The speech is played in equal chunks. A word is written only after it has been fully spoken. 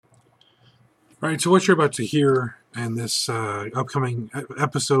All right, so what you're about to hear in this upcoming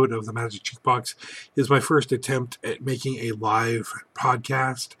episode of the Magic Jukebox is my first attempt at making a live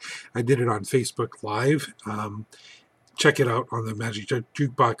podcast. I did it on Facebook Live. Check it out on the Magic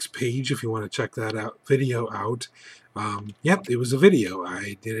Jukebox page if you want to check that video out. Yep, it was a video.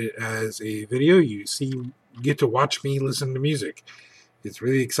 I did it as a video. You get to watch me listen to music. It's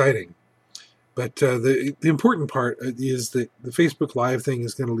really exciting. But the important part is that the Facebook Live thing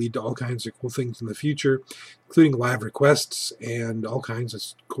is going to lead to all kinds of cool things in the future, including live requests and all kinds of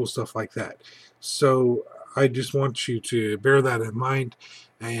cool stuff like that. So I just want you to bear that in mind.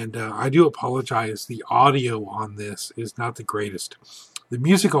 And I do apologize. The audio on this is not the greatest. The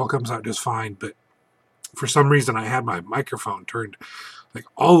music all comes out just fine, but for some reason I had my microphone turned like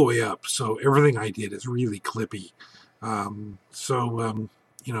all the way up. So everything I did is really clippy.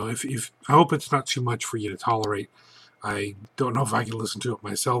 You know, if I hope it's not too much for you to tolerate. I don't know if I can listen to it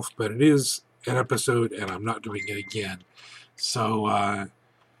myself, but it is an episode, and I'm not doing it again. So,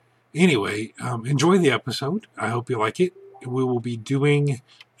 anyway, enjoy the episode. I hope you like it. We will be doing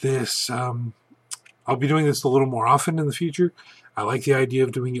this. I'll be doing this a little more often in the future. I like the idea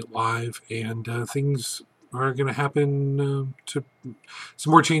of doing it live, and things are going to happen. Some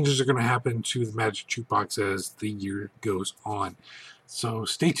more changes are going to happen to the Magic Jukebox as the year goes on. So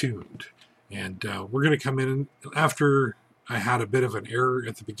stay tuned, and we're going to come in after I had a bit of an error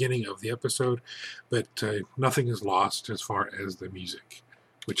at the beginning of the episode, but nothing is lost as far as the music,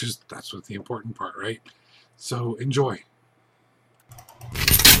 that's what the important part, right? So enjoy.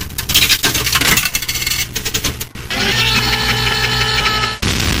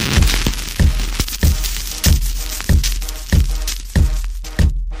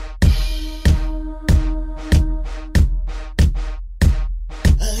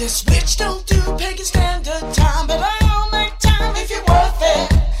 This bitch don't do pagan standard time, but I'll make time if you're worth it.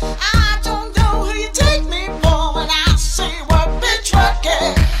 I don't know who you take me for when I say work, bitch, work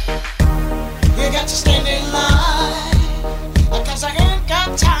it. You got to stand in line, cause I ain't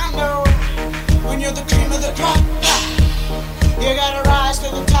got time, no. When you're the cream of the crop, you gotta rise to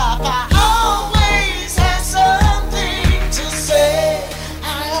the top. I always have something to say.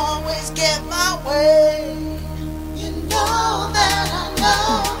 I always get my way. You know that I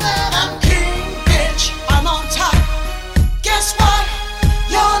know.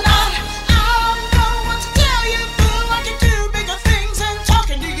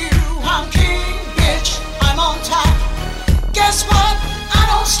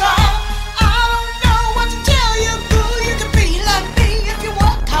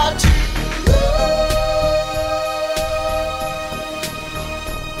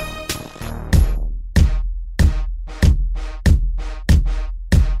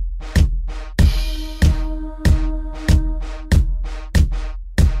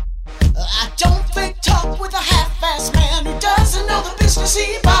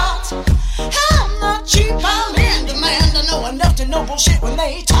 I'm not cheap, I'm in demand. I know enough to know bullshit when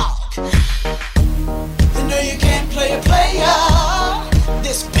they talk. They know you can't play a player.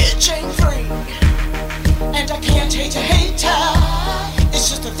 This bitch ain't free, and I can't hate a hater. It's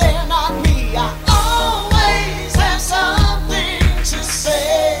just that they're not me. I always have something to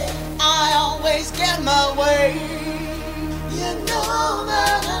say. I always get my way. You know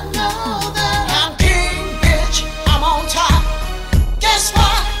that I know that I'm king, bitch. I'm on top. Guess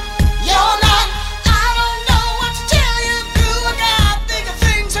what? You're not. I don't know what to tell you, boo. I got bigger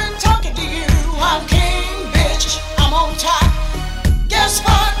things than talking to you. I'm king, bitch. I'm on top. Guess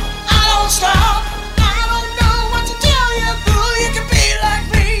what? I don't stop. I don't know what to tell you, boo. You can be like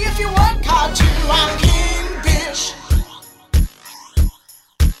me if you work hard too. I'm king, bitch.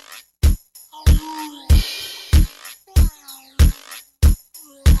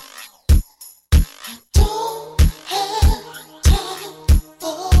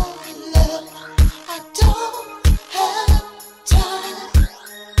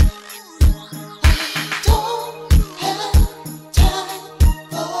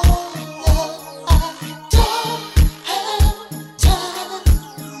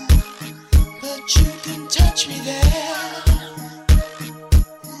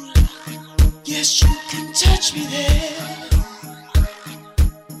 Yes, you can touch me there.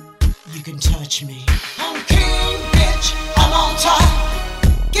 You can touch me. I'm king, bitch. I'm on top.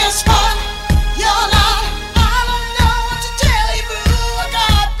 Guess what? You're not. I don't know what to tell you, boo. I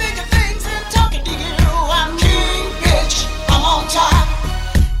got bigger things than talking to you. I'm king, bitch. I'm on top.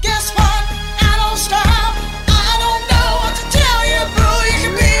 Guess what? I don't stop. I don't know what to tell you, boo. You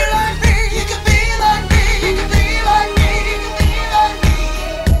can be like me. You can be like me. You can be like me. You can be like me.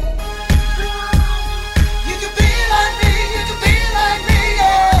 You can be like me. You can be like me,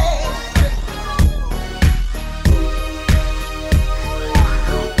 yeah.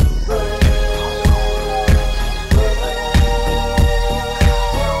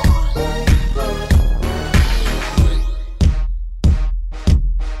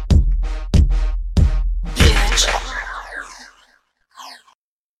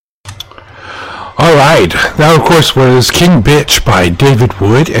 All right, that of course was King Bitch by David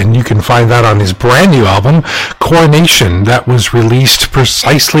Wood, and you can find that on his brand new album, Coronation, that was released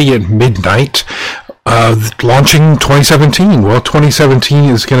precisely at midnight, launching 2017. Well, 2017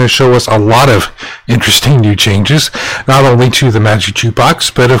 is going to show us a lot of interesting new changes, not only to the Magic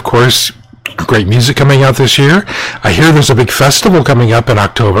Jukebox, but of course, great music coming out this year. I hear there's a big festival coming up in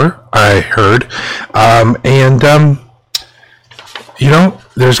October, I heard,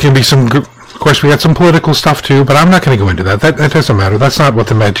 there's going to be some... Of course, we got some political stuff too, but I'm not going to go into that. That doesn't matter. That's not what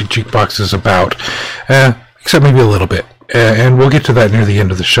the Magic Jukebox is about, except maybe a little bit. And we'll get to that near the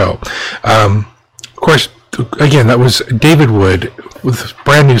end of the show. Of course, again, that was David Wood with a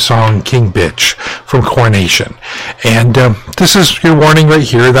brand new song, King Bitch, from Coronation. And this is your warning right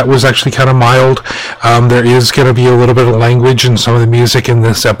here. That was actually kind of mild. There is going to be a little bit of language in some of the music in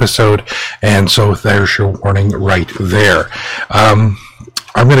this episode, and so there's your warning right there.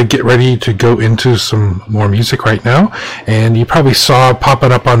 I'm going to get ready to go into some more music right now, and you probably saw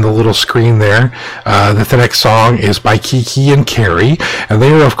popping up on the little screen there that the next song is by Kiki and Carrie, and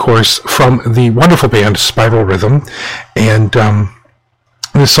they are, of course, from the wonderful band Spiral Rhythm, and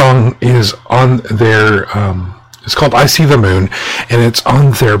this song is on their... It's called I See the Moon, and it's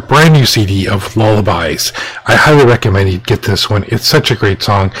on their brand new CD of Lullabies. I highly recommend you get this one. It's such a great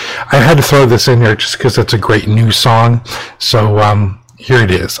song. I had to throw this in there just because it's a great new song. So, here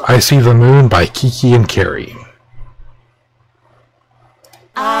it is. I See the Moon by Kiki and Carrie.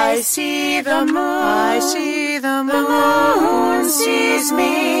 I see the moon, I see the moon, sees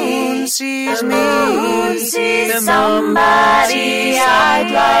me, sees me, moon sees somebody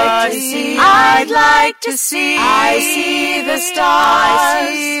I'd like to see, I'd like to see. I see the stars,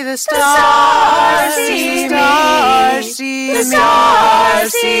 I see the stars, see me, the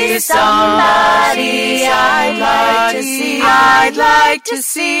stars see somebody I'd like to see, I'd like to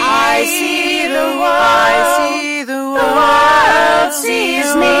see. I see the world, I see the world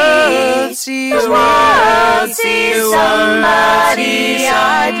sees me, the world sees somebody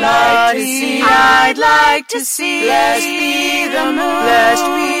I'd like to see, I'd like to see. Blessed be the moon, blessed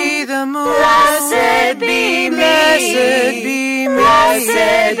be the moon, blessed be me, blessed be me,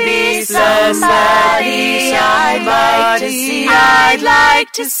 blessed be somebody I'd like to see, I'd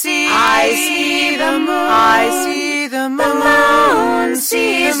like to see. I see the moon, I see the moon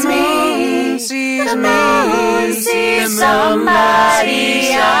sees me, the moon sees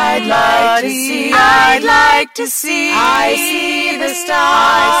somebody I'd like to see, I'd like to see. I see the stars,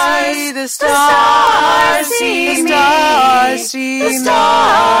 I see the stars see me, the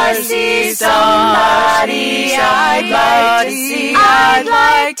stars see somebody I'd like to see, I'd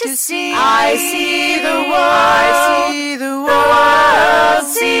like to see. I see the world, I see the world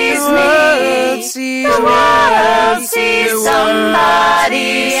sees me, the world sees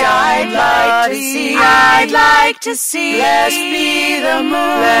somebody I'd like to see, I'd like to see. Blessed be the moon,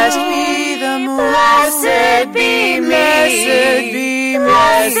 blessed be the moon, blessed be me, blessed be me,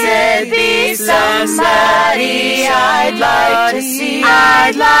 blessed be somebody I'd like to see,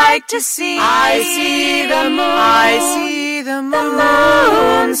 I'd like to see. I see the moon, I see the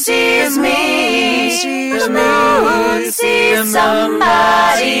moon sees me, the moon sees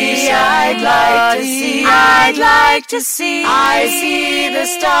somebody I'd like to see, I'd like to see. I see the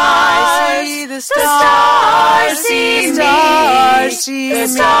stars, I see the stars see me, the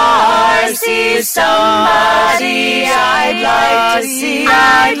stars see somebody I'd like to see,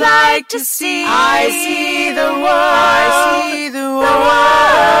 I'd like to see. I see the world, I see the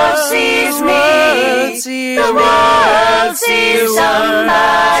world sees me, the world sees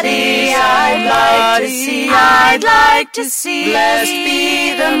somebody I'd like to see, I'd like to see. Blessed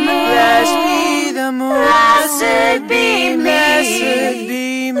be the moon, blessed be the moon, blessed be me, blessed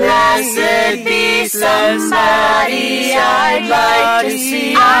be me, blessed be somebody I'd like to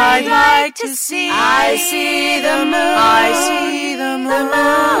see, I'd like to see. I see the moon, I see the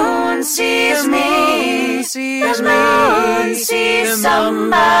moon sees me, the moon sees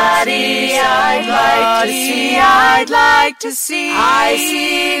somebody I'd like to see, I'd like to see. I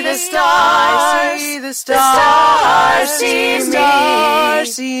see the stars, I see the stars sees me,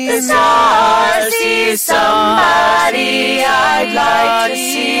 the stars see somebody I'd like to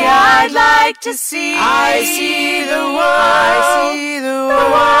see, I'd like to see. I see the world, I see the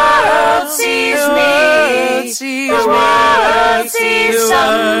world sees me, the world sees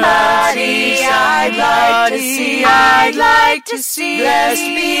somebody I'd I'd like to see, I'd like to see. Blessed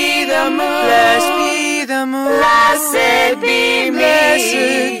be the moon, blessed be the moon. Blessed be me,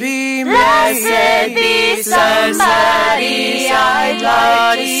 blessed be me. Blessed be somebody I'd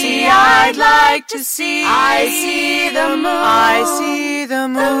like to see, I'd like to see. I see the moon, I see the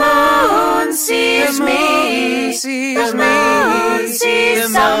moon. The moon sees me, the moon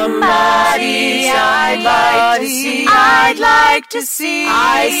sees somebody I'd like to see, I'd like to see.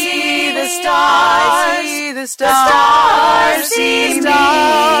 I see the stars, I see the stars see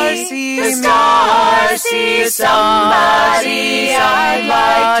me, the stars see somebody I'd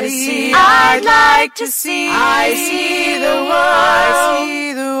like to see, I'd like to see. I see the world,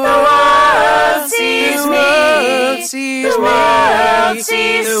 the world sees me, the world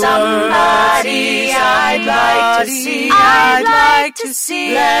sees somebody I'd like to see, I'd like to see.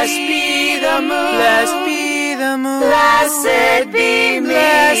 Blessed be the moon, blessed be the moon. Blessed be me,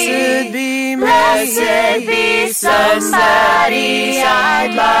 blessed be me. Blessed be somebody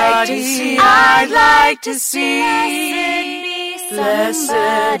I'd like to see, I'd like to see.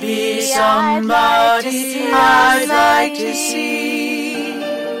 Blessed be somebody I'd like to see.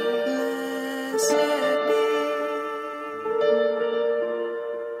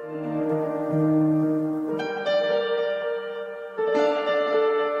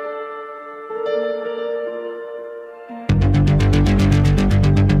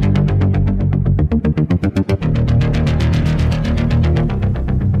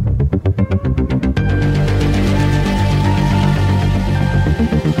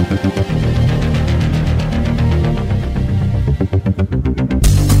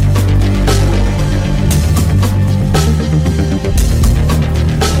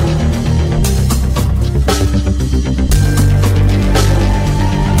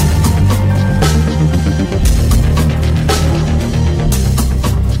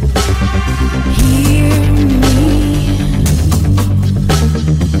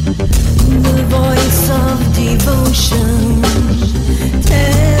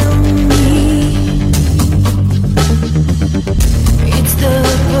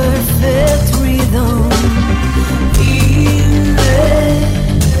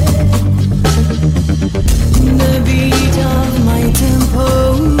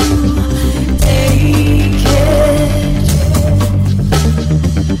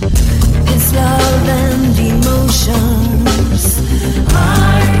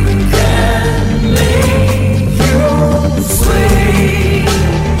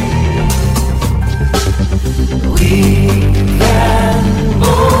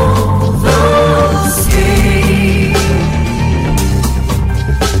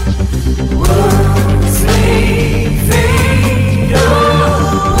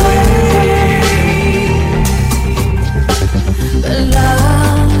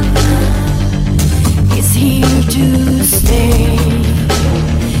 To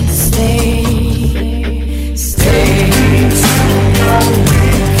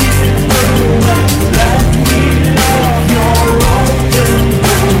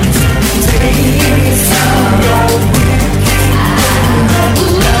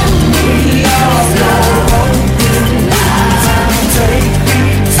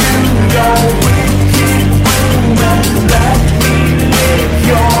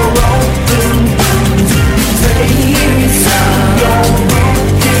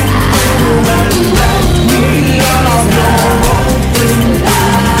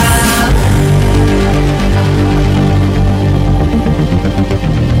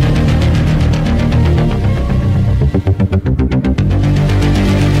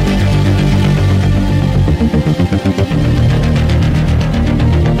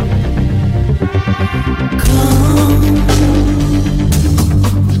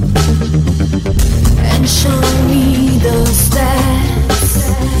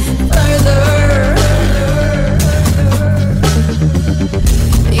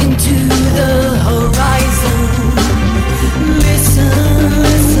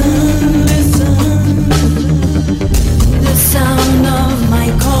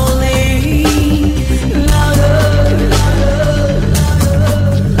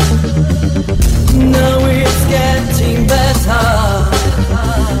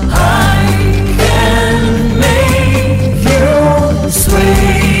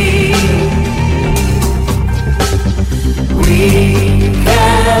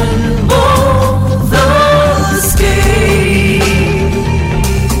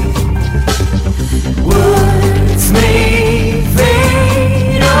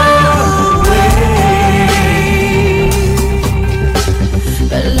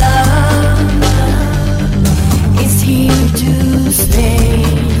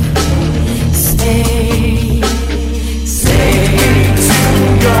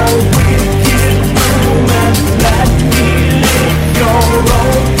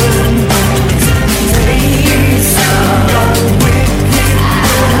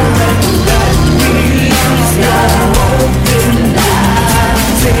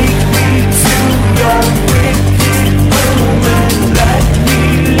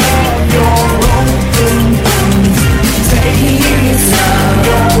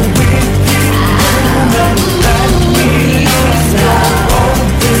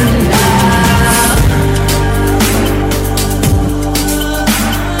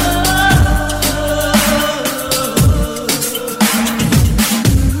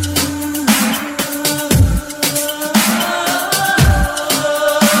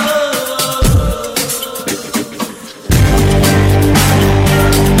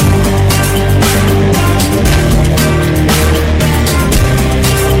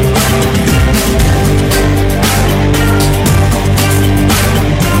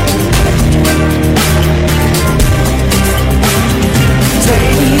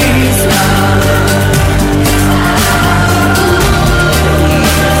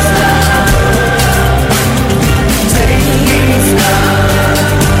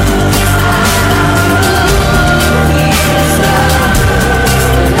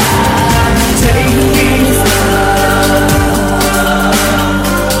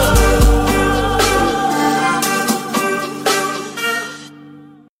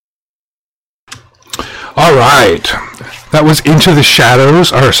right. That was Into the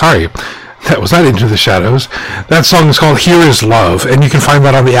Shadows. Or, sorry. That was not Into the Shadows. That song is called Here Is Love, and you can find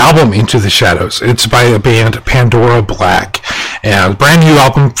that on the album Into the Shadows. It's by a band, Pandora Black. And brand new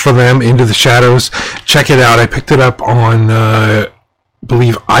album for them, Into the Shadows. Check it out. I picked it up on,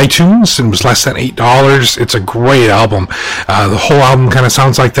 believe, iTunes, and it was less than $8. It's a great album. The whole album kind of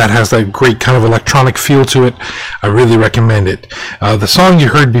sounds like that, has that great kind of electronic feel to it. I really recommend it. The song you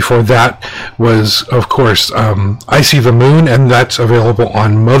heard before that was, of course, I See the Moon, and that's available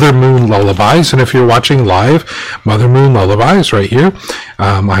on Mother Moon Lullabies. And if you're watching live, Mother Moon Lullabies right here.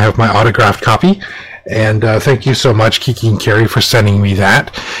 I have my autographed copy. And thank you so much, Kiki and Carrie, for sending me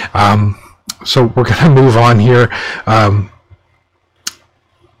that. So we're going to move on here.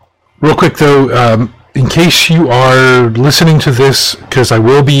 Real quick, though, in case you are listening to this, because I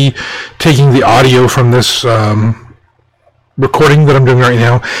will be taking the audio from this recording that I'm doing right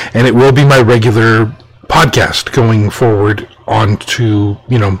now, and it will be my regular podcast going forward on to,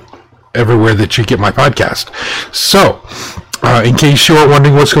 everywhere that you get my podcast. So, in case you are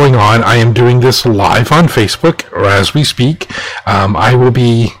wondering what's going on, I am doing this live on Facebook, or as we speak.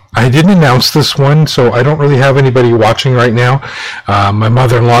 I didn't announce this one, so I don't really have anybody watching right now. My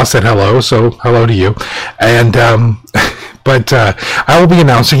mother-in-law said hello, so hello to you. And, but I will be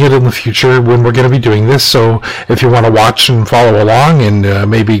announcing it in the future when we're going to be doing this. So if you want to watch and follow along and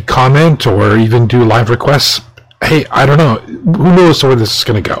maybe comment or even do live requests, hey, I don't know. Who knows where this is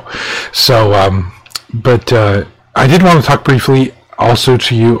going to go? So, I did want to talk briefly also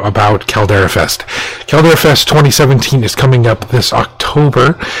to you about Caldera Fest. Caldera Fest 2017 is coming up this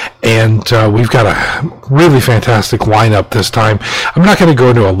October, and we've got a really fantastic lineup this time. I'm not going to go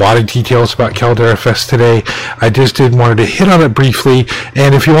into a lot of details about Caldera Fest today. I just wanted to hit on it briefly,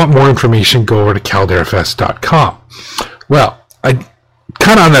 and if you want more information, go over to calderafest.com. Well,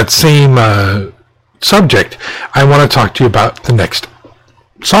 kind of on that same subject, I want to talk to you about the next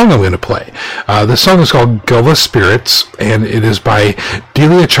song I'm going to play. The song is called Gullah Spirits, and it is by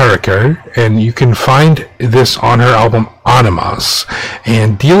Delia Charikar, and you can find this on her album Animas.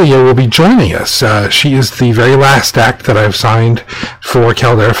 And Delia will be joining us. She is the very last act that I've signed for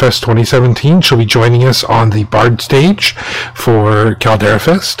Caldera Fest 2017. She'll be joining us on the Bard stage for Caldera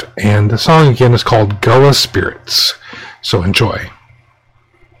Fest, and the song again is called Gullah Spirits. So enjoy.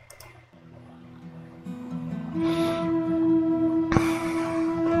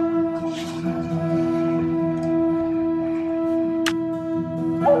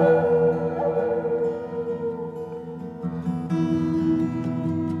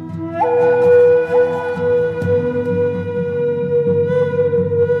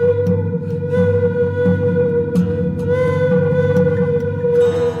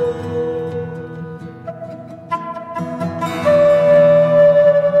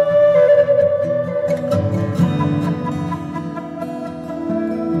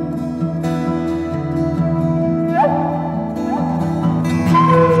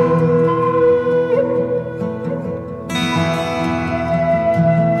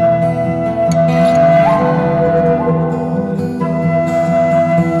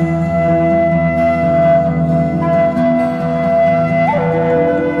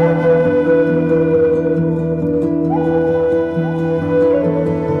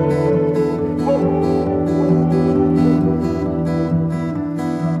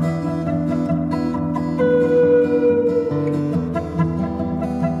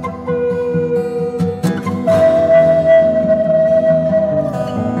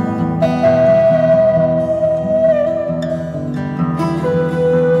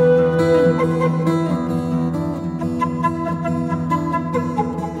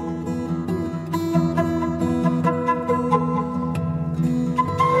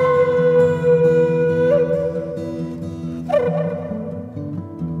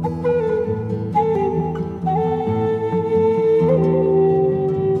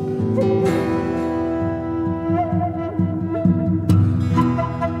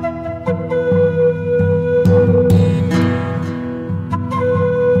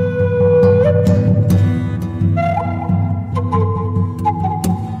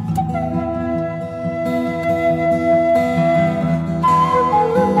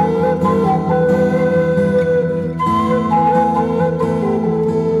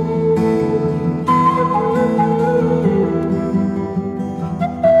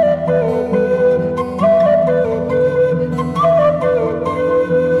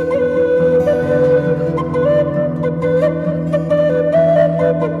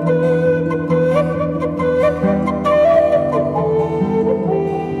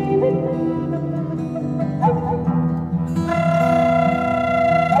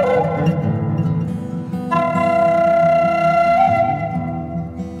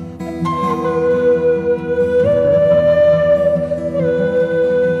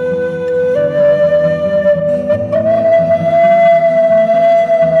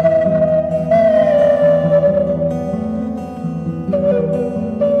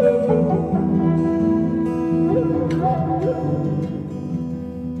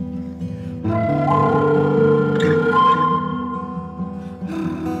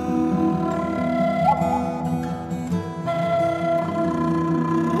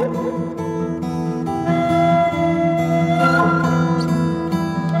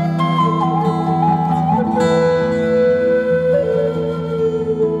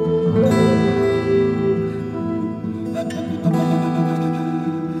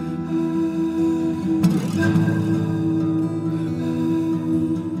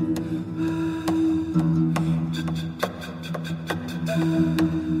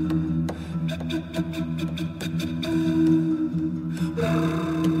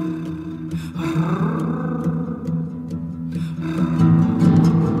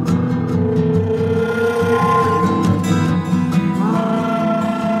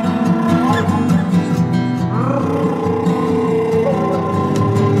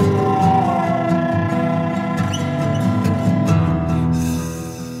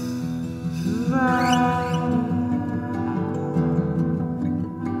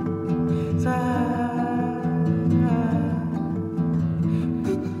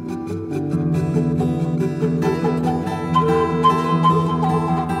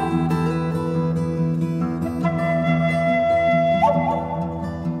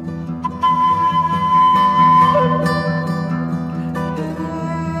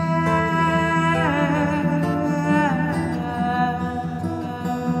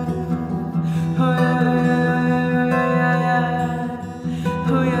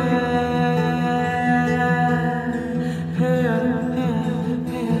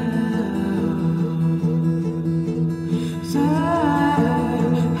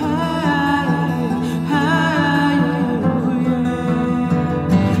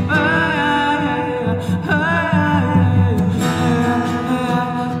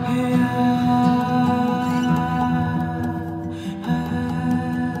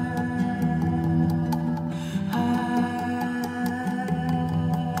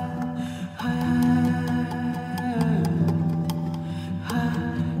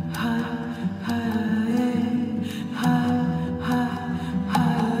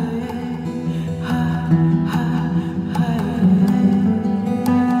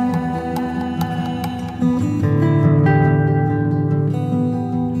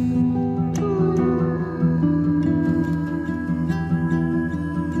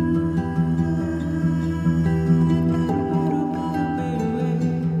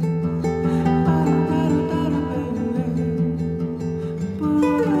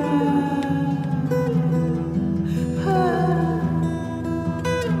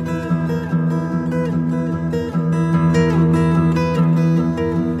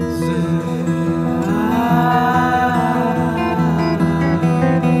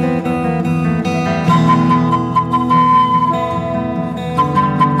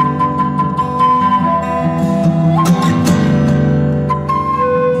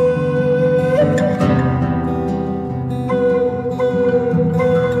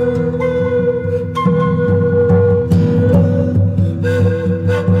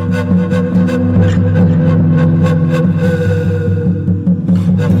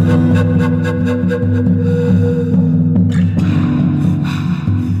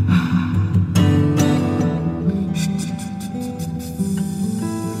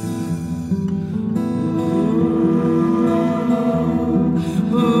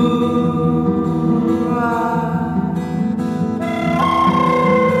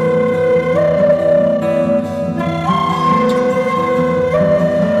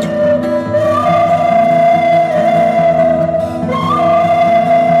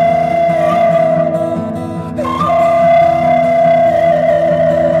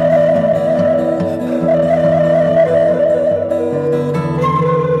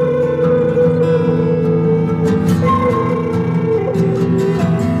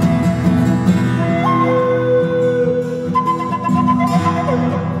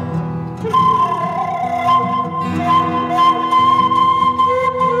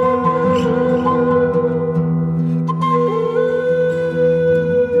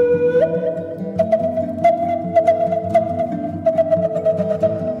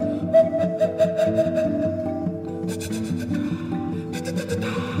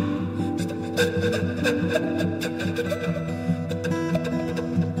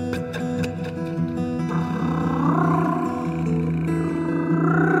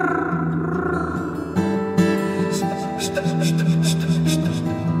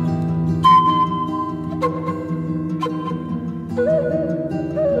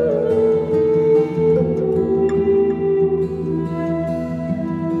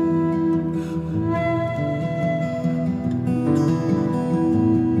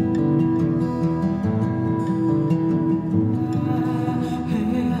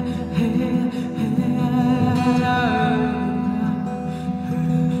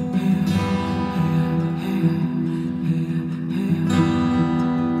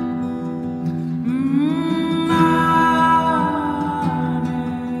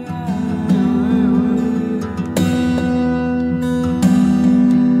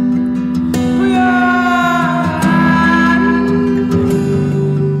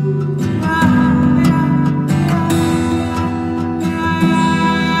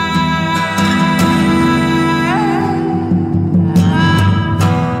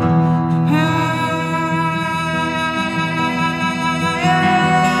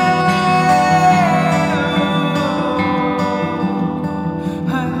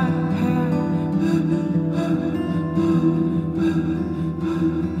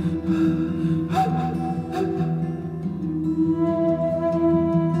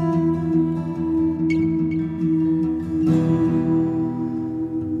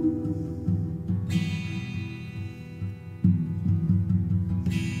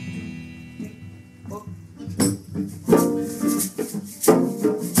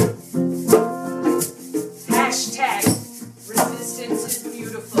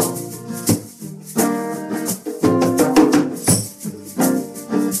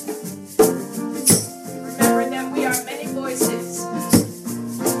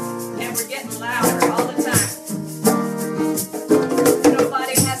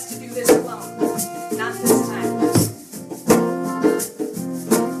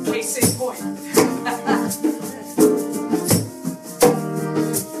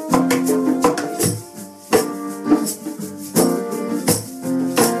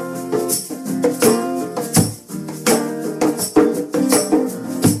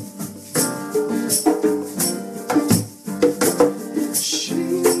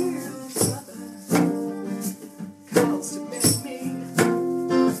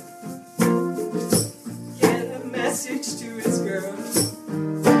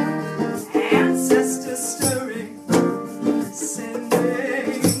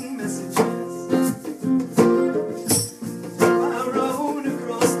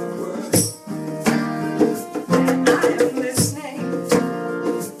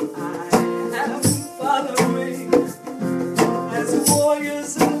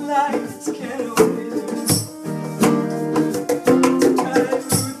 lights can only do to cut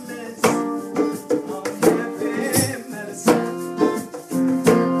rootless on heavy medicine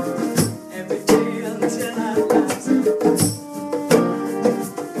every day until I rise up.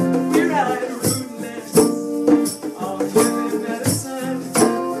 We ride rootless on heavy medicine,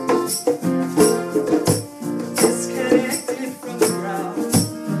 disconnected from the ground.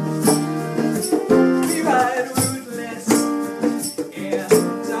 We ride rootless in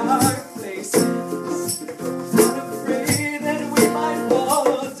dark places, unafraid that we might fall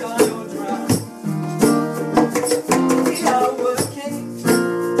down or drown. We are working,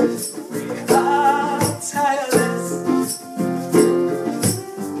 we are tireless,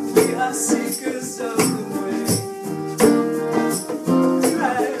 we are seekers of the way. We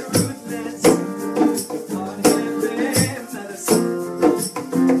ride rootless on heavy medicine,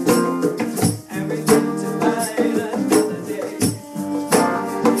 and we live to fight another day.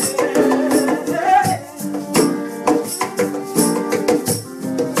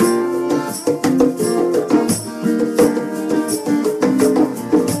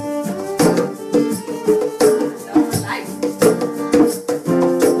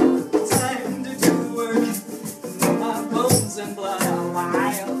 Time to do the work, know my bones and blood are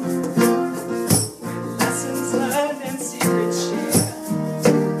wild, with lessons learned and secrets shared.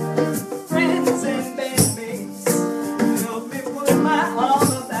 Friends and bandmates help me put my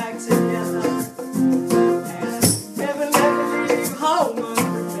armor back together and never let me leave home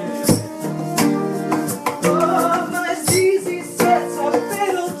unprepared. Oh, my easy sets are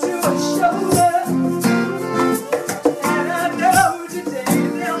fatal to a shoulder, and I know today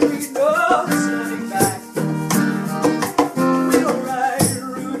there'll be no turning back. We'll ride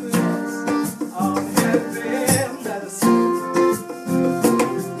rootless on heavy medicine,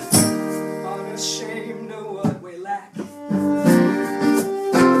 unashamed of what we lack.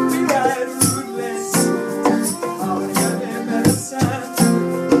 We ride rootless on heavy medicine,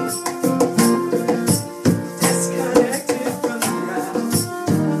 disconnected from the ground.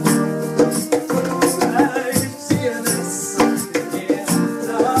 Ride fearless in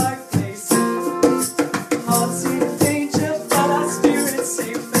dark places, hearts in danger, but our spirits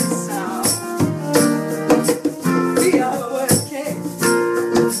safe and sound. We are working,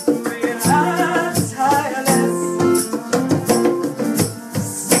 we are tireless,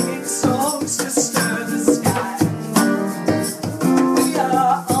 singing songs to stir the sky. We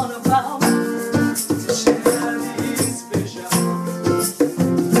are on a bound to share these visions,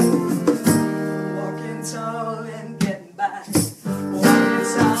 walking tall and getting by, walking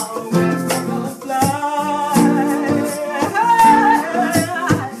tall when we gonna fly.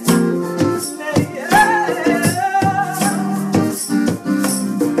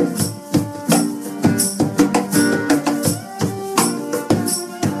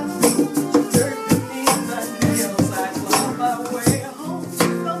 Dirt beneath my nails, I claw my way home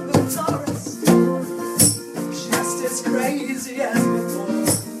from the Taurus, just as crazy as before.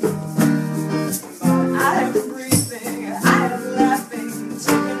 But I am breathing, I am laughing,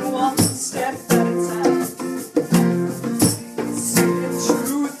 taking one step at a time, seeing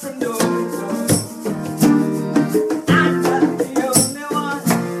truth from door to door. I'm not the only one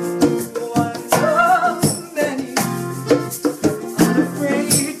of many,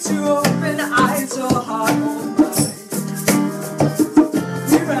 unafraid to open eyes or heart or mind.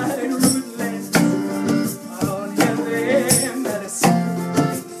 We ride rootless on heavy medicine,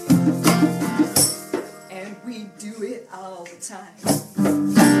 and we do it all the time.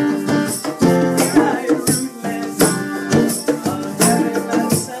 We ride rootless on heavy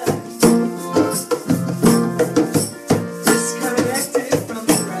medicine, disconnected from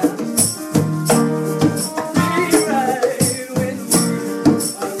the ground. We ride with word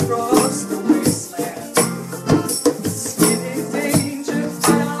across the wasteland, skin in danger,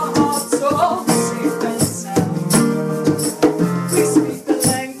 but our hearts all safe and sound. We speak the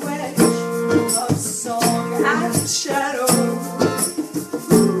language of song and shadow.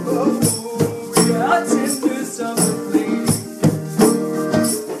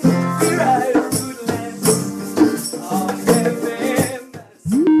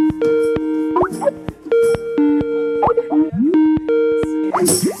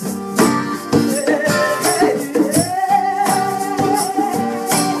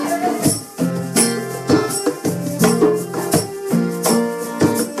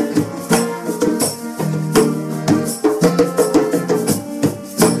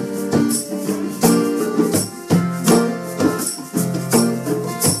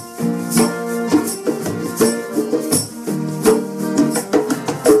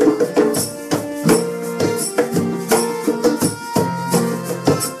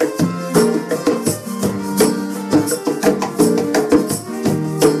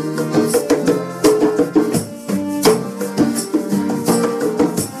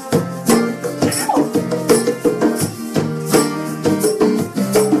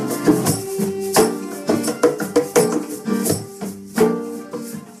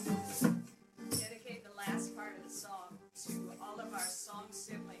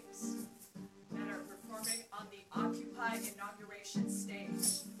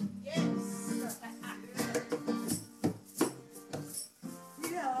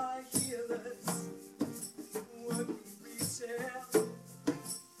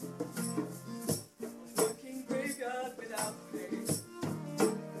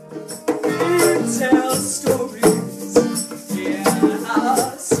 our stories in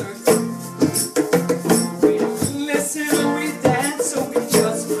our circle. We don't listen, we dance, or we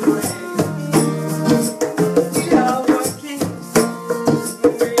just pray. We are working,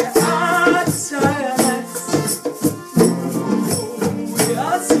 we are tireless. We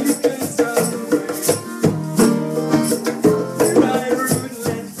are seekers of the way. We ride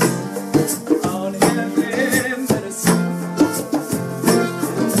rootless on heavy medicine.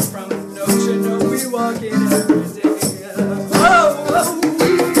 From notion we walk in every day. We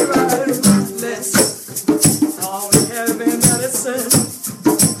ride rootless on heavy medicine.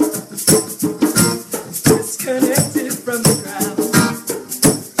 Disconnected from the ground.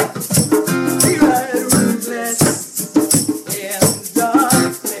 We ride rootless in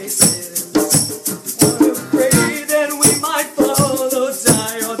dark places. Unafraid that we might fall or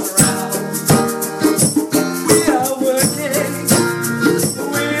die or drown. We are working.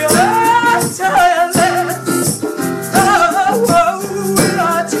 We are tireless. We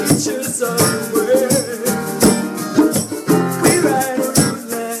are teachers of the word. We ride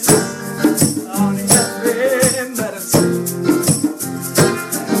rootless on heavy medicine.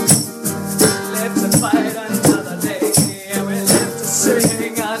 Live to fight another day, and we live to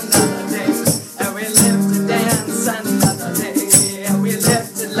sing another day, and we live to dance another day, and we live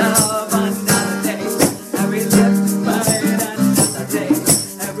to love another day, and we live to fight another day,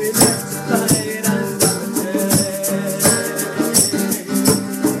 and we live to fight another day.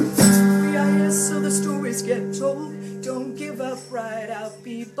 We are here so the stories get told. Don't give up, right out,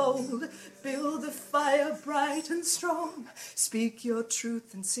 be bold. Build the fire bright and strong. Speak your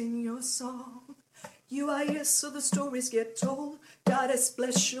truth and sing your song. You are here so the stories get told. Goddess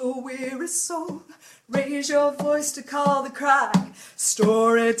bless your weary soul. Raise your voice to call the cry.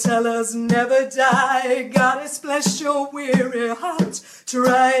 Storytellers never die. Goddess bless your weary heart.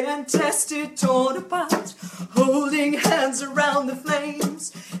 Tried and tested, torn apart. Holding hands around the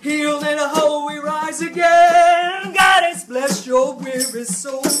flames. Healed in a hole we rise again. Goddess bless your weary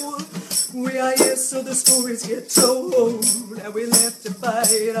soul. We are here so the stories get told. And we live to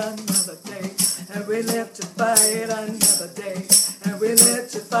fight another day. And we live to fight another day. And we live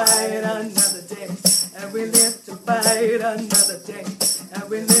to fight another day. And we live to fight another day. And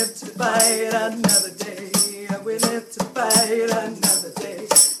we live to fight another day. And we live to fight another day.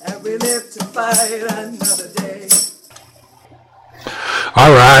 And we live to fight another day.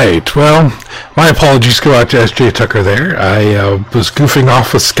 All right. Well, my apologies go out to S.J. Tucker there. I was goofing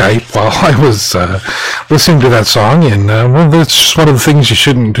off with Skype while I was listening to that song, and well, that's just one of the things you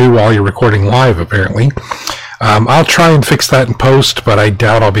shouldn't do while you're recording live, apparently. I'll try and fix that in post, but I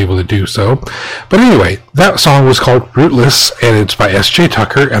doubt I'll be able to do so. But anyway, that song was called Rootless, and it's by S.J.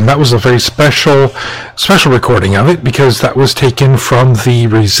 Tucker, and that was a very special recording of it, because that was taken from the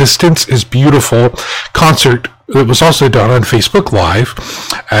Resistance is Beautiful concert. It was also done on Facebook Live.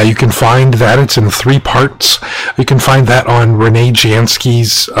 You can find that. It's in 3 parts. You can find that on Renee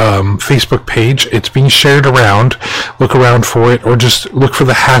Jansky's Facebook page. It's being shared around. Look around for it, or just look for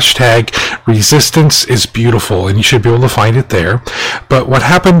the hashtag Resistance is Beautiful, and you should be able to find it there. But what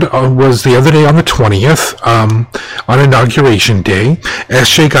happened was the other day on the 20th, on Inauguration Day,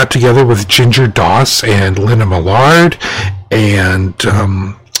 SJ got together with Ginger Doss and Lynna Millard and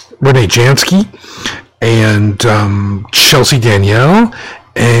Renee Jansky and Chelsea Danielle,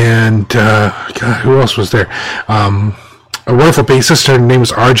 and God, who else was there? A wonderful bassist. Her name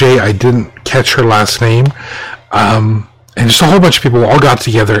was RJ. I didn't catch her last name. And just a whole bunch of people all got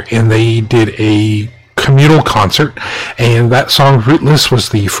together, and they did a communal concert. And that song, Rootless, was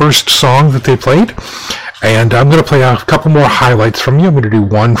the first song that they played. And I'm going to play a couple more highlights from you. I'm going to do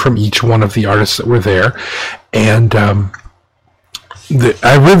one from each one of the artists that were there. And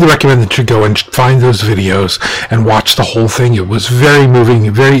I really recommend that you go and find those videos and watch the whole thing. It was very moving,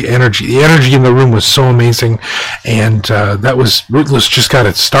 the energy in the room was so amazing, and that was Rootless just got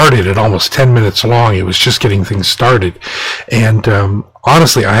it started at almost 10 minutes long. It was just getting things started, and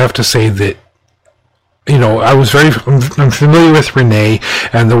honestly, I have to say that, you know, I'm familiar with Renee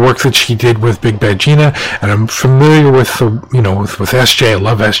and the work that she did with Big Bad Gina, and I'm familiar with with SJ. I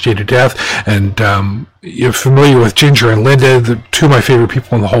love SJ to death, and you're familiar with Ginger and Linda, the 2 of my favorite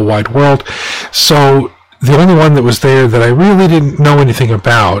people in the whole wide world. So the only one that was there that I really didn't know anything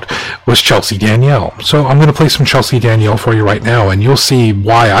about was Chelsea Danielle. So I'm going to play some Chelsea Danielle for you right now, and you'll see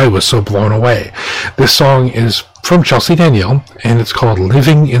why I was so blown away. This song is from Chelsea Danielle, and it's called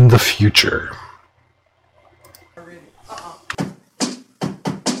Living in the Future.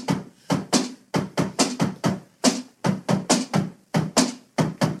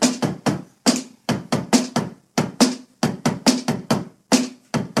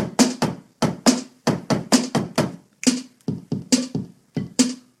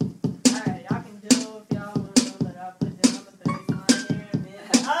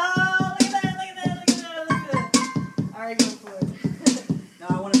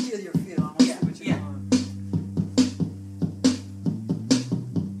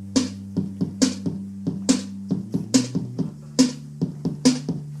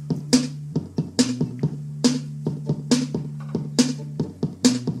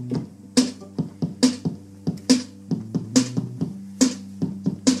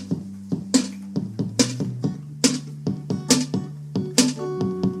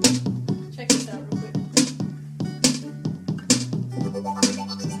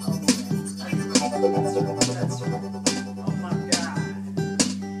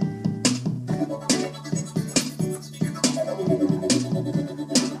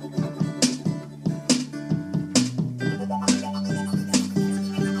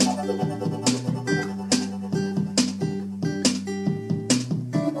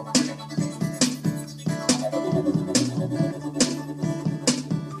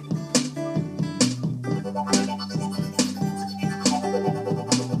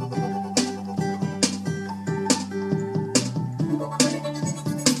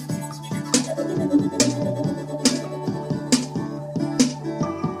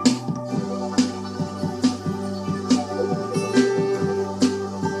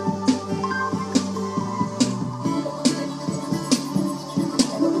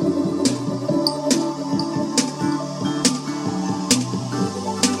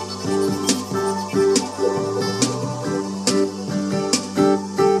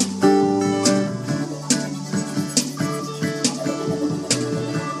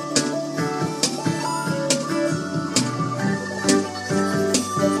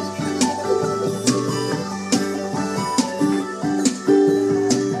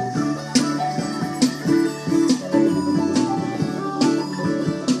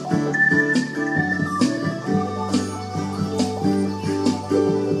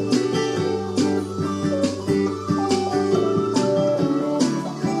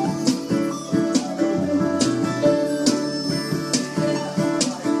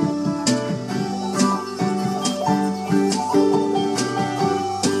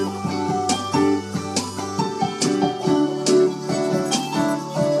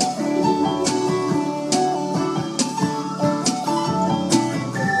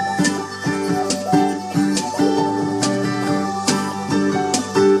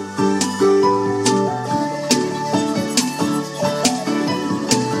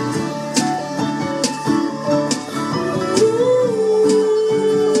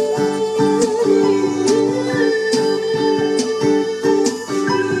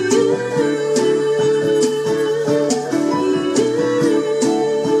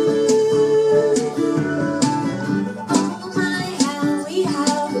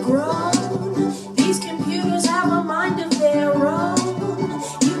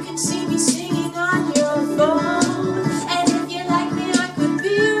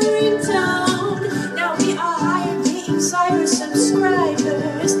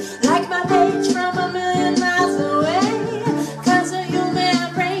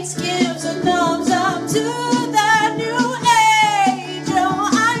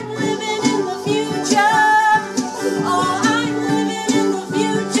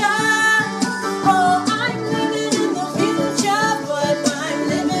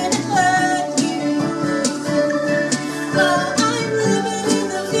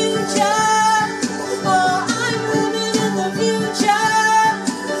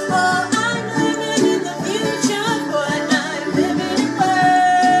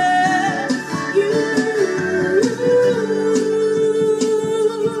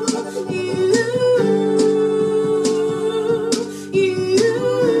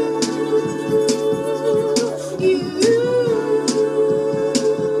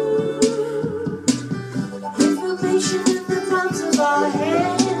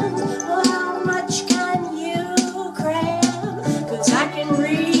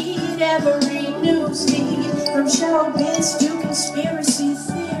 showbiz to conspiracy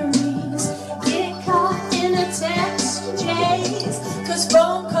theories. Get caught in a text chase, 'cause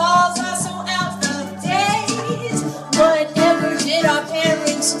phone calls are so out of date. Whatever did our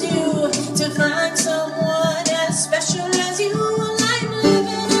parents do to find someone as special as you? I'm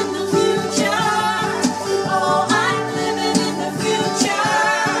living in the future. Oh, I'm living in the future.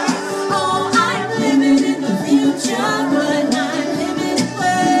 Oh, I'm living in the future, but I'm living it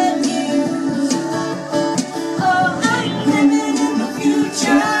with you. Oh, I'm living in the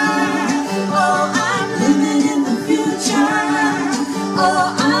future. Oh, I'm living in the future. Oh,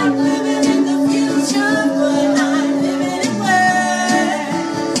 I'm living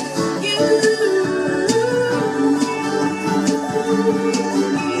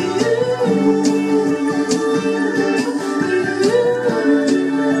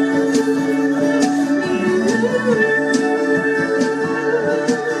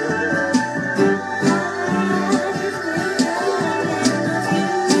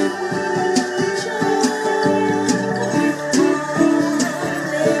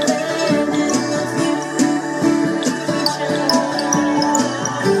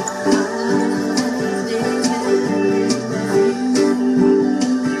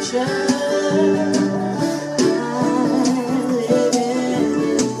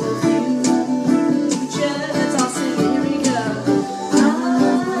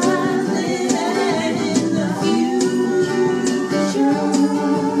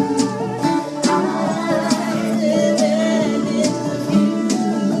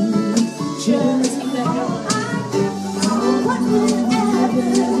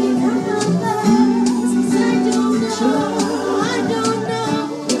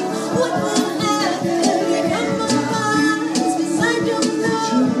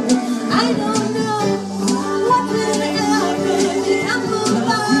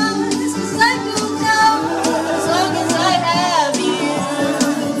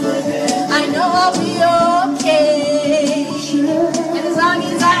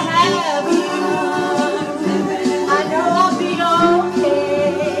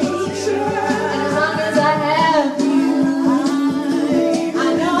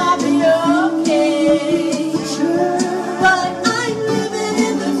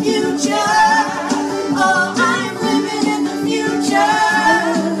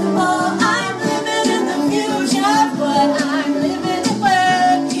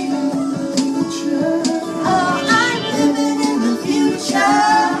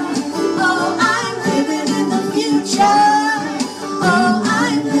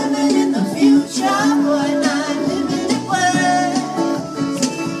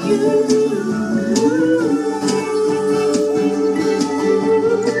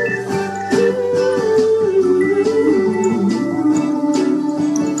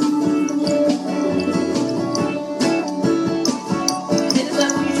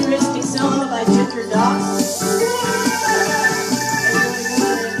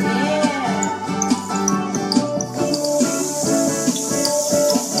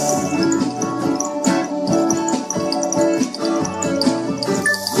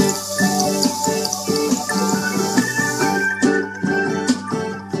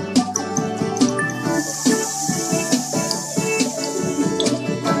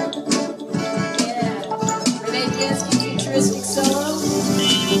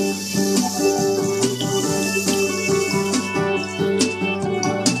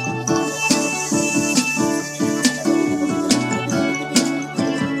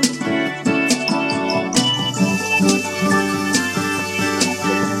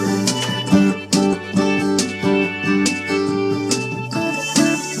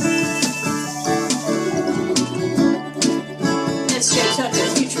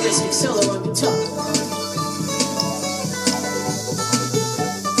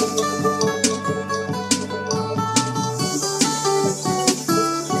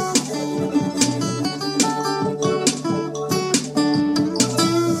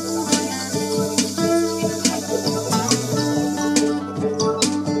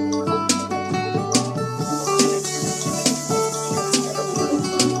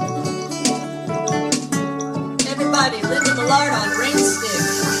Millard on ring stick.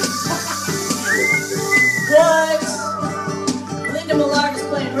 What? Linda Millard is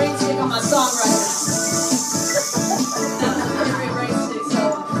playing ring stick on my song right now. That was my favorite ring stick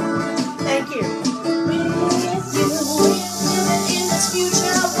song. Thank you. With you, we're living in this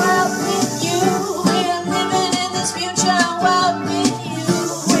future world with you. We're living in this future world with you.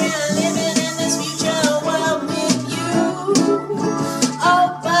 We're living in this future world with you. Oh,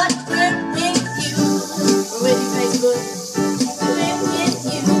 but we're with you. We're with you, Facebook. We're with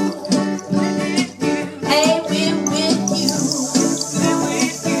you. Hey, we're with you. We're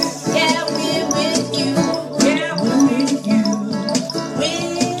with you. Yeah, we're with you. Yeah, we're with you.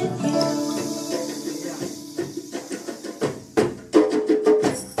 With you.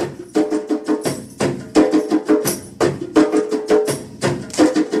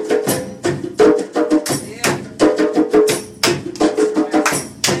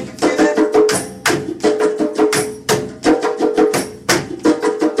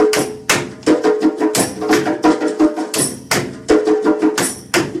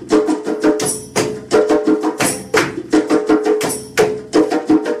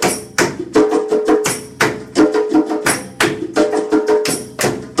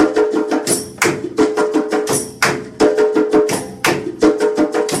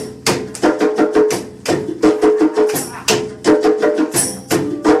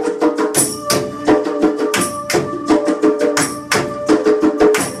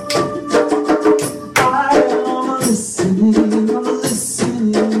 I'm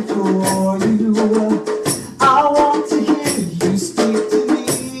listening for you. I want to hear you speak to me.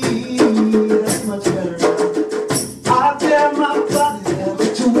 That's much better now. I bear my body there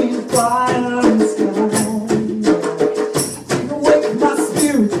between fire and stone. You wake my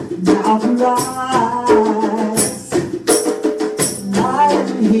spirit now to rise. I am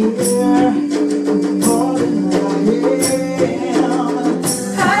here more than I am.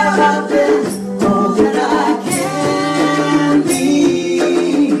 Have I been more than I can be?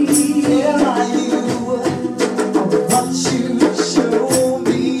 Am I you? I want you to show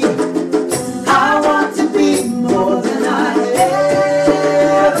me. I want to be more than I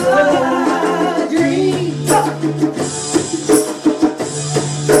ever dreamed.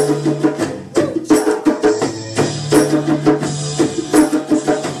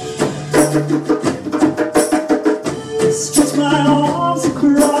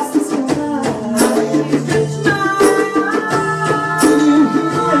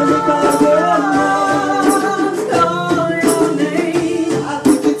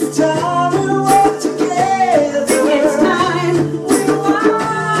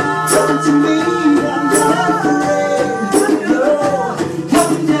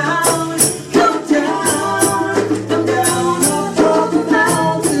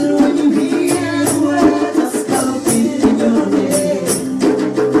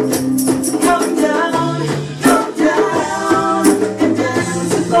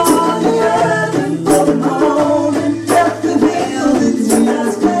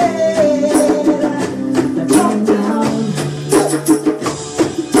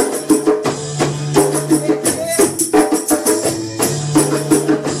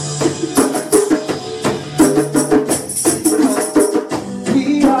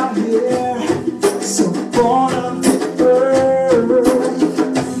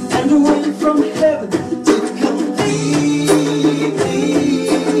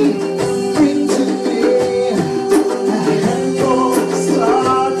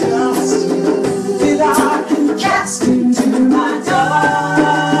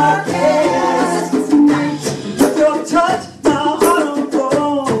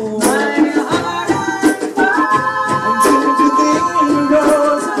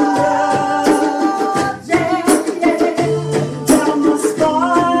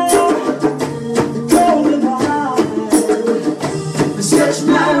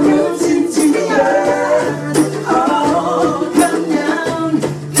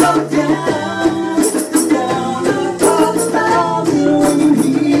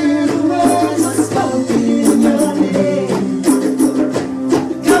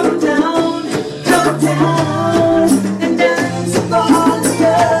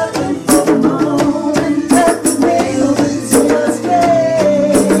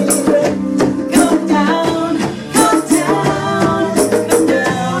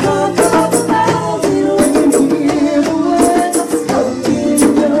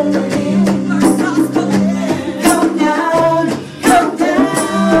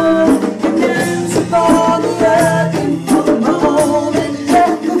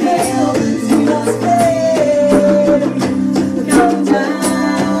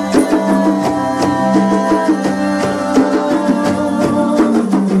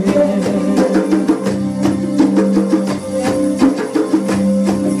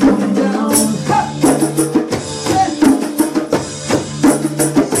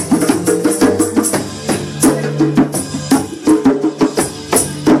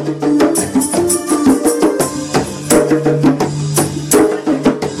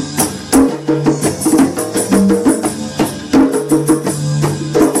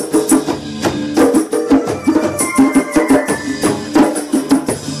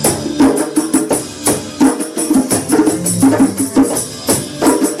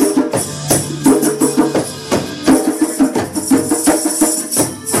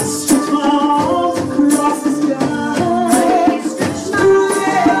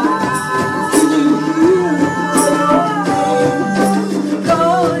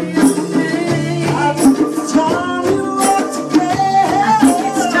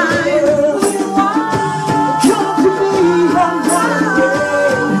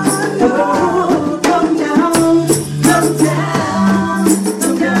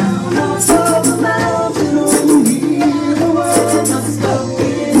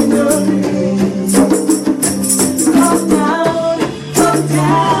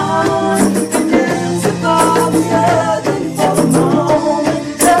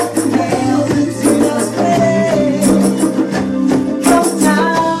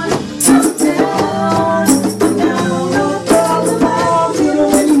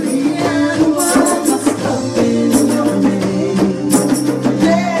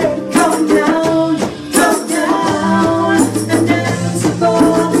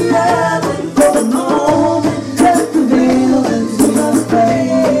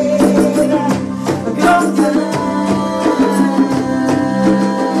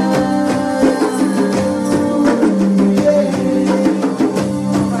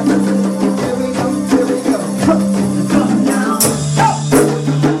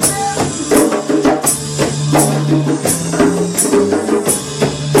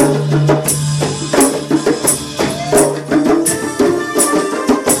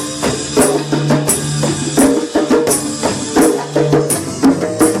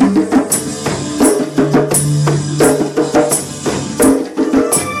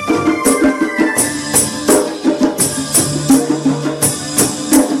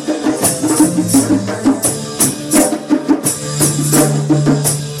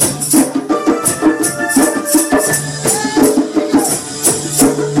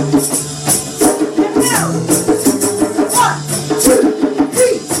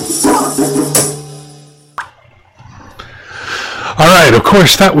 Alright, of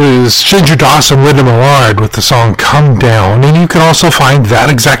course, that was Ginger Doss and Linda Millard with the song Come Down, and you can also find that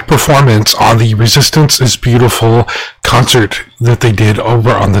exact performance on the Resistance is Beautiful concert that they did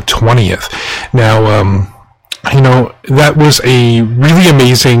over on the 20th. Now, that was a really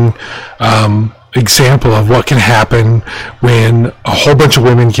amazing example of what can happen when a whole bunch of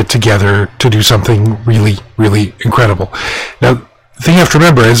women get together to do something really, really incredible. Now, the thing you have to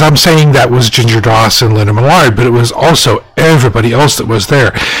remember is I'm saying that was Ginger Doss and Linda Millard, but it was also everybody else that was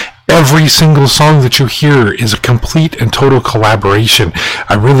there. Every single song that you hear is a complete and total collaboration.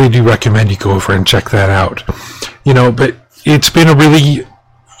 I really do recommend you go over and check that out. But it's been a really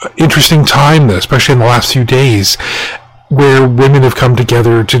interesting time, especially in the last few days, where women have come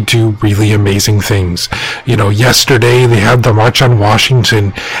together to do really amazing things. Yesterday they had the March on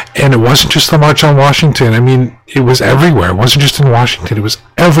Washington, and it wasn't just the March on Washington. I mean, it was everywhere. It wasn't just in Washington. It was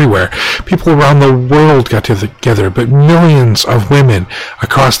everywhere. People around the world got together, but millions of women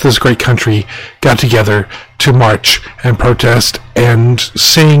across this great country got together to march and protest and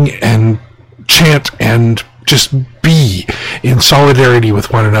sing and chant and just be in solidarity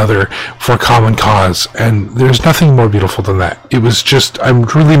with one another for a common cause. And there's nothing more beautiful than that. It was just, I'm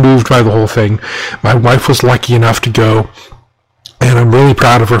really moved by the whole thing. My wife was lucky enough to go, and I'm really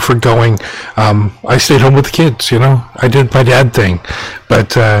proud of her for going. I stayed home with the kids, I did my dad thing,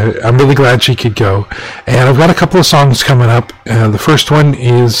 but I'm really glad she could go. And I've got a couple of songs coming up. The first one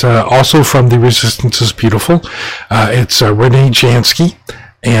is also from The Resistance is Beautiful. It's Renee Jansky.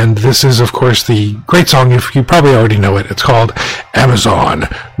 And this is, of course, the great song, if you probably already know it. It's called Amazon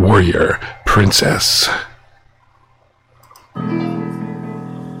Warrior Princess. 1,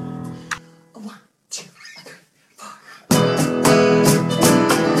 2, 3, 4.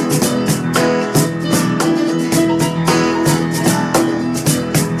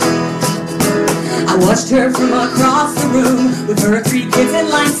 I watched her from across the room with her 3 kids in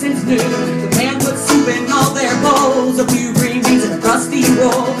line since noon. The man put soup in all their bowls, a few green beans and a crusty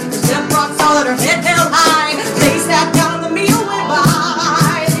roll. Her step rock solid, her head held high. They sat down and the meal went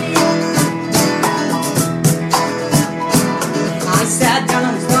by. I sat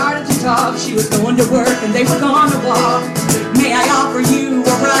down and started to talk. She was going to work and they were gonna walk. May I offer you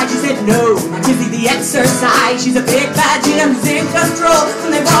a ride? She said no, I give you the exercise. She's a big bad Gina who's in control.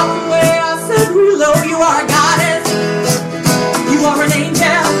 When they walked away, I said, reload, you are a goddess. You are an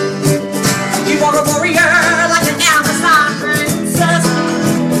angel. You are a warrior like an Amazon princess.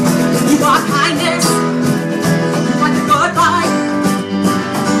 You are kindness. You like a good life.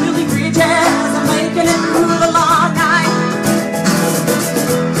 Building bridges and making it through the long night.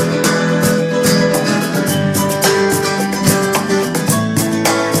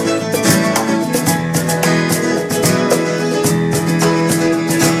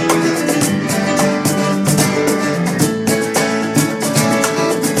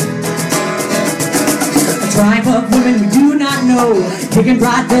 Tribe of women we do not know, digging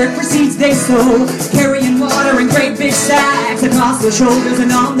dry dirt for seeds they sow, carrying water in great big sacks across their shoulders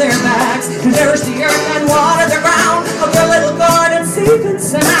and on their backs, to nourish the earth and water the ground of their little garden safe and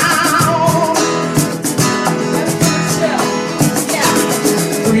sound.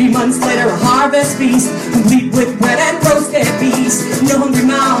 3 months later, a harvest feast, complete with bread and roasted beast. No hungry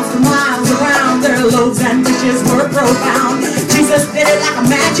mouths for miles around, their loaves and dishes were profound. Jesus did it like a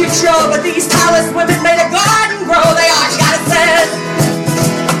magic show, but these palace women made a garden grow. They are goddesses,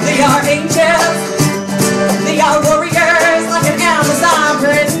 they are angels, they are warriors like an Amazon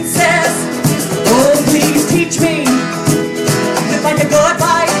princess. Oh, please teach me to fight a good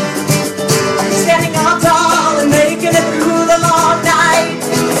fight, standing up tall and making it through the long night.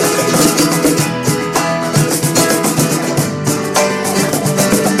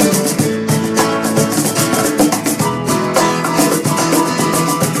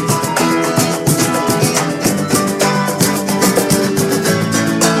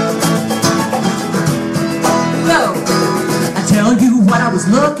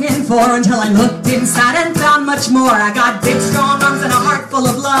 Looking for until I looked inside and found much more. I got big strong arms and a heart full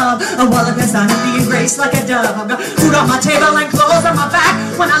of love, a willingness to be embraced like a dove. I've got food on my table and clothes on my back.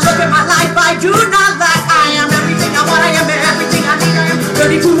 When I look at my life, I do not lack. I am everything I want, I am everything I need. I am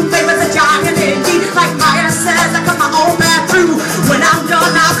 32 flavors of giant indeed. Like Maya says, I cut my own man through. When I'm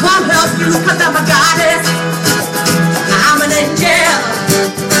done, I'll come help you, cause I'm a goddess. I'm an angel.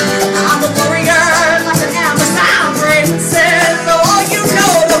 I'm a warrior like an Amazon princess. Oh, you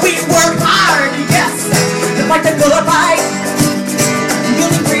know that we work hard, yes, to fight the good fight,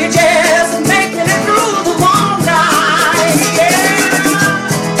 building bridges and making it through the long night, yeah.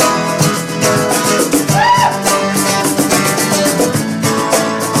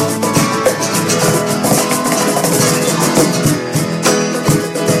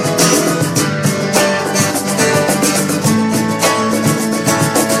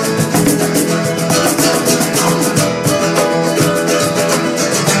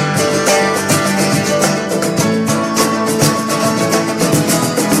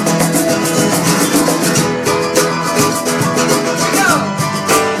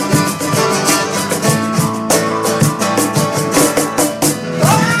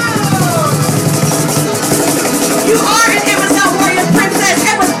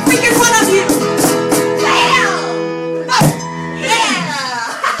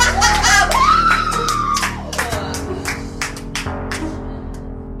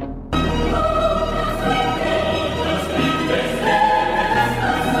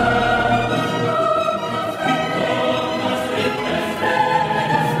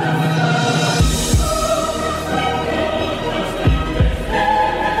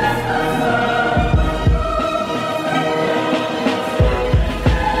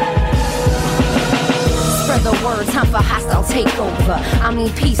 take over. I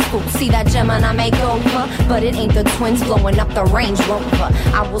mean peaceful, see that Gemini makeover? But it ain't the twins blowing up the Range Rover.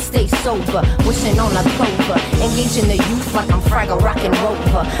 I will stay sober, wishing on a clover. Engaging the youth like I'm Fraggle rockin'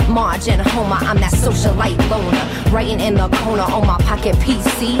 Rover. Marge and Homer, I'm that socialite loner. Writing in the corner on my pocket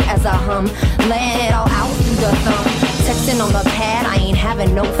PC as I hum. Letting it all out through the thumb. Texting on the pad, I ain't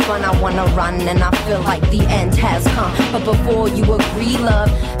having no fun. I wanna run and I feel like the end has come. But before you agree, love,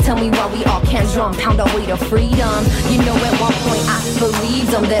 tell me why we all can't drum, pound our way to freedom. You know at one point I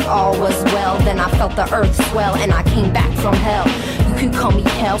believed them that all was well. Then I felt the earth swell and I came back from hell. You can call me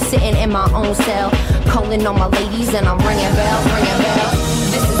hell, sitting in my own cell, calling on my ladies and I'm ringing bells, ringing bells.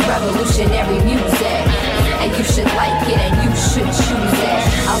 This is revolutionary music, and you should like it and you should choose it.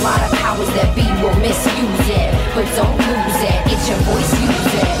 A lot of powers that be will misuse it, but don't lose it, it's your voice,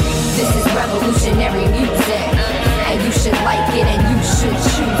 use it. This is revolutionary music, and you should like it and you should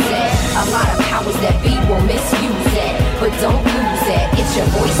choose it. A lot of powers that be will misuse it, but don't lose it, it's your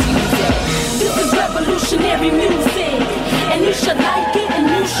voice, use it. This is revolutionary music, and you should like it and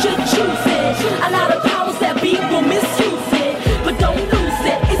you should choose it. A lot of powers that be will misuse it, but don't lose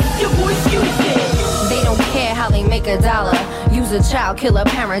it, it's your voice, use it. They don't care how they make a dollar. Use a child, kill a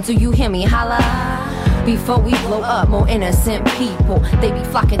parent, do you hear me holla? Before we blow up, more innocent people. They be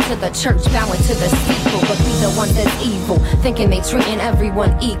flocking to the church, bowing to the steeple. But we the ones that's evil, thinking they treating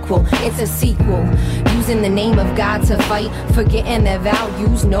everyone equal. It's a sequel, using the name of God to fight, forgetting their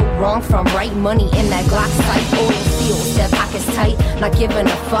values, no wrong from right. Money in that Glock sight, oil fields, their pockets tight, not giving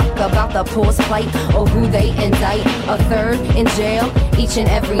a fuck about the poor's plight or who they indict. A third in jail each and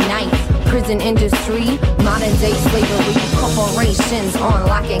every night. Prison industry, modern day slavery, corporations on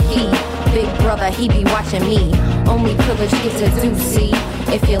lock and key. Big brother, he be watching me. Only privilege get to do, see.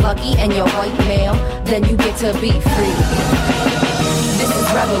 If you're lucky and you're white male, then you get to be free. This is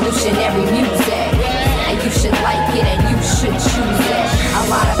revolutionary music, and you should like it and you should choose it. A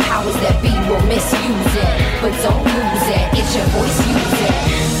lot of powers that be will misuse it, but don't lose it, it's your voice, use it.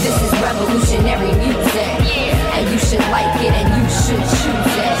 This is revolutionary music, and you should like it and you should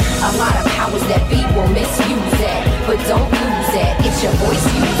choose it. A lot of powers that be will misuse it, but don't lose it, it's your voice,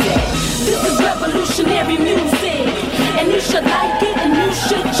 use it. This is revolutionary music, and you should like it and you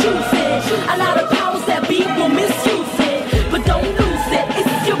should choose it. A lot of powers that be will misuse it, but don't lose it,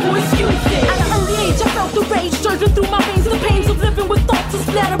 it's your voice, use it. At an early age I felt the rage surging through my veins, the pains of living with thoughts of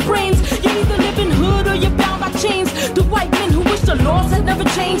splatter brains. You either live in hood or you're bound by chains. The white men who wish the laws had never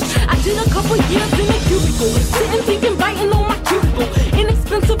changed. I did a couple years in a cubicle, sitting thinking, biting on my cubicle.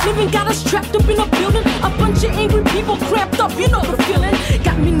 Inexpensive living got us trapped up in a building. A bunch of angry people cramped up, you know the feeling.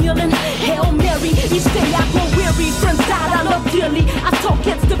 Got me kneeling, Hail Mary. Each day I grow weary, friends died I love dearly. I told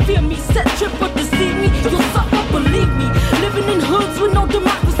kids to fear me, set trip but deceive me. You'll suffer, believe me. Living in hoods with no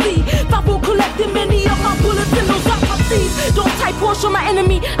democracy. Five will collecting many of my bullets in those autopsies. Don't type Porsche on my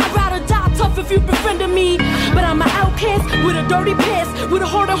enemy, I'd rather die tough if you befriended me. But I'm an outcast with a dirty past, with a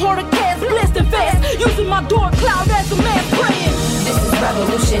heart of cash, blessed and fast, using my door cloud as a man praying. This is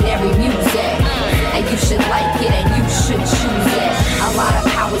revolutionary music, and you should like it and you should choose it. A lot of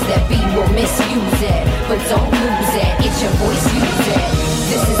powers that be will misuse it, but don't lose it, it's your voice, use it.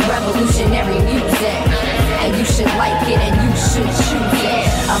 This is revolutionary music, and you should like it and you should choose it.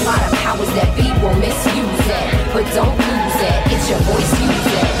 A lot of powers that be will misuse it, but don't lose it, it's your voice,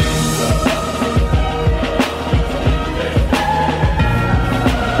 use it.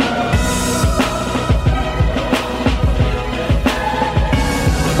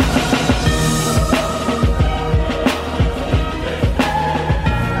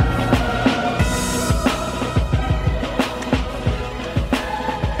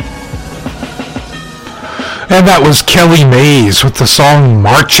 And that was Kelly Mays with the song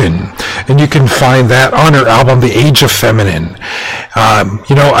Marchin'. And you can find that on her album, The Age of Feminine.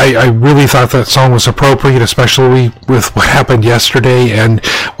 I really thought that song was appropriate, especially with what happened yesterday and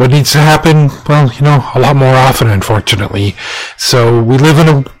what needs to happen, well, a lot more often, unfortunately. So we live in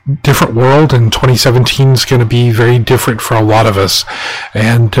a different world, and 2017 is going to be very different for a lot of us.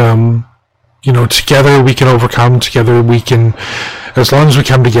 And, together we can overcome, together we can, as long as we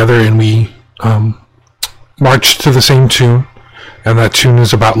come together and we, march to the same tune, and that tune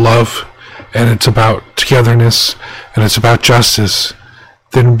is about love, and it's about togetherness, and it's about justice,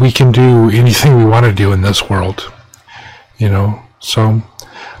 then we can do anything we want to do in this world. So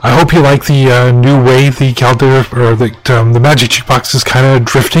I hope you like the new way the the Magic Jukebox is kind of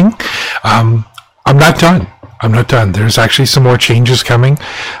drifting. I'm not done. There's actually some more changes coming.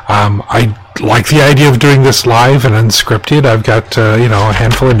 I like the idea of doing this live and unscripted. I've got, a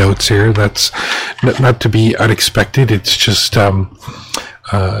handful of notes here. That's not to be unexpected. It's just,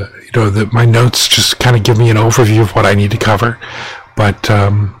 my notes just kind of give me an overview of what I need to cover. But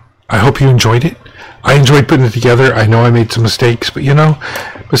I hope you enjoyed it. I enjoyed putting it together. I know I made some mistakes, but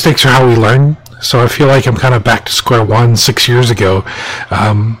mistakes are how we learn. So I feel like I'm kind of back to square one 6 years ago.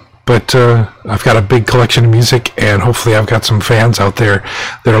 But I've got a big collection of music, and hopefully I've got some fans out there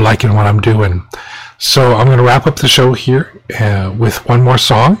that are liking what I'm doing. So I'm going to wrap up the show here with one more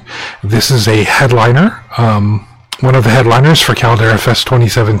song. This is a headliner, one of the headliners for Caldera Fest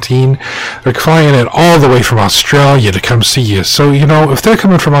 2017. They're flying it all the way from Australia to come see you. So, if they're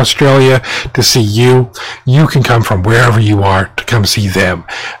coming from Australia to see you, you can come from wherever you are to come see them.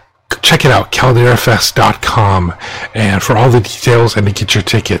 Check it out, calderafest.com, and for all the details and to get your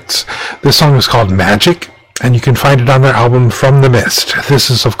tickets. This song is called Magick, and you can find it on their album From the Mist. This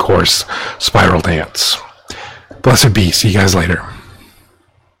is, of course, Spiral Dance. Blessed be. See you guys later.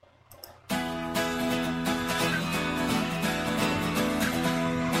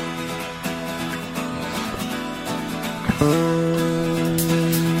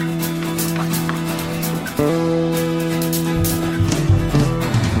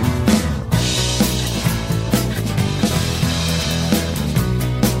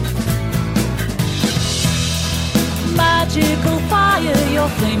 Magical fire, your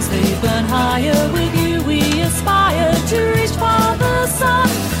flames they burn higher. With you we aspire to reach for the sun.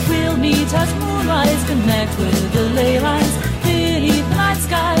 We'll meet at moonrise, connect with the ley lines beneath the night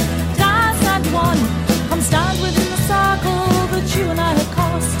sky. Dance and one, come stand within the circle that you and I have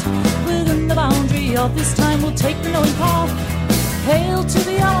crossed. Within the boundary of this time, we'll take the knowing path. Hail to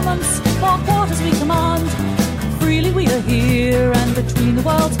the elements, for quarters we command. Freely we are here, and between the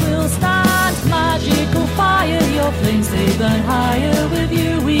worlds we'll stand. Magical fire, your flames they burn higher. With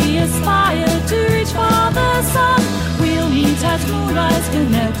you we aspire to reach for the sun. We'll meet at moonrise,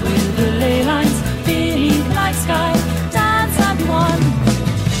 connect with the ley lines beneath the night sky. Dance and be one.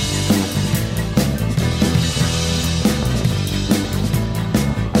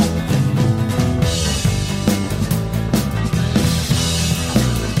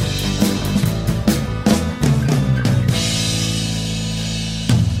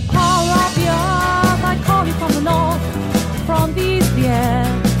 From the east, the air,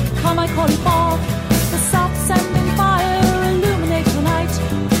 come I call you forth. The south sending fire, illuminate the night.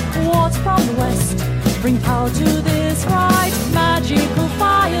 Wards from the west, bring power to this rite. Magical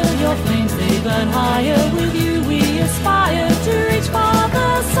fire, your flames they burn higher. With you we aspire to reach for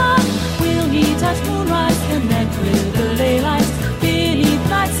the sun. We'll meet at moonrise, connect with the ley lines beneath the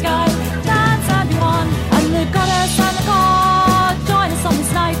night sky. Dance and be one, and the goddess and the god join us on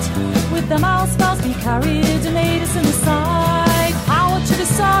this night. With them our spells be carried and aid us in the sight. Power to the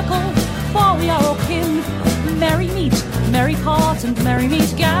circle, for we are all kin. Merry meet, merry part, and merry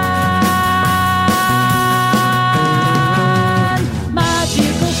meet again.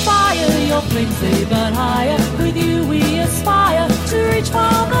 Magical fire, your flames they burn higher. With you we aspire to reach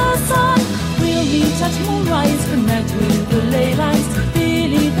for the sun. We'll meet at moonrise, connect with the ley lines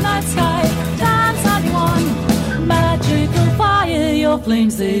beneath the night sky. Dance and be one. Magical fire, your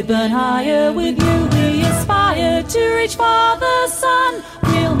flames they burn higher. With you we aspire to reach for the sun.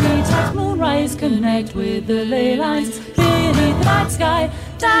 We'll meet at moonrise, connect with the ley lines beneath the night sky.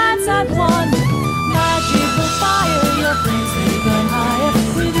 Dance and one.